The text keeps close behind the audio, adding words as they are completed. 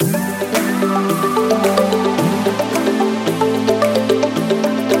You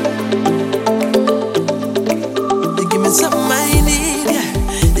give me something I need, yeah.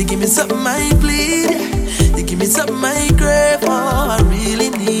 You give me something I bleed, yeah. You give me something I crave, oh, I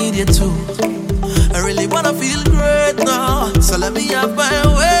really need you too. I really wanna feel great now, so let me have my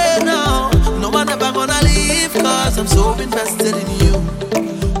way now. No one ever gonna leave, cause I'm so invested in you.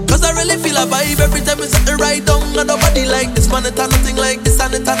 Cause I really feel a vibe every time we sit right down. And nobody like this, man, it's nothing like this,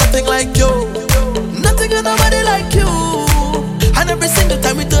 and it's nothing like you. Nothing and nobody like you. And every single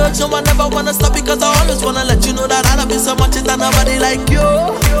time we touch, no one ever wanna stop, because I always wanna let you know that I love you so much, it's nobody like you.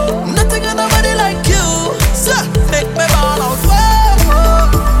 Nothing and nobody like you. So, make me ball out.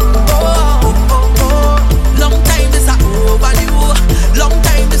 Long time this a overdue. Long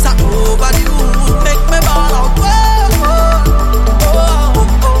time this a overdue. Make me ball out.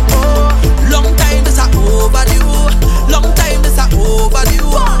 Long time this a overdue. Long time this a overdue.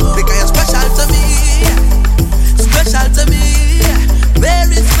 Because you're special to me. Special to me.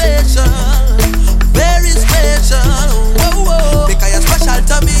 Very special. Very special. Whoa, whoa. Because you're special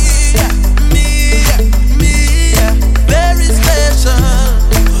to me. Me. Very special.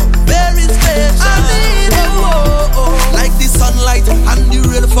 Very special. I need it. Like the sunlight and the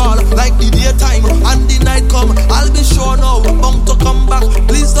rain fall, like the daytime and the night come. I'll be sure now, bound to come back.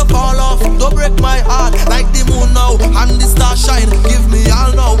 Please don't fall off, don't break my heart. Like the moon now and the star shine. Give me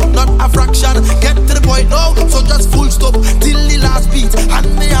all now, not a fraction. Get to the point now, so just full stop till the last beat and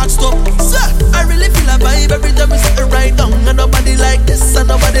the heart stop. Sir, I really feel a vibe every time we sit right down. And nobody like this and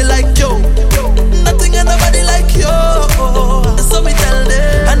nobody like you. Nothing and nobody like you. So we tell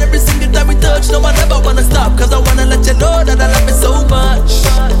them. And every single time we touch, no one ever wanna stop, cause I wanna let you know that I love you so much.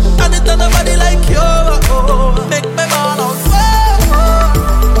 And it's nobody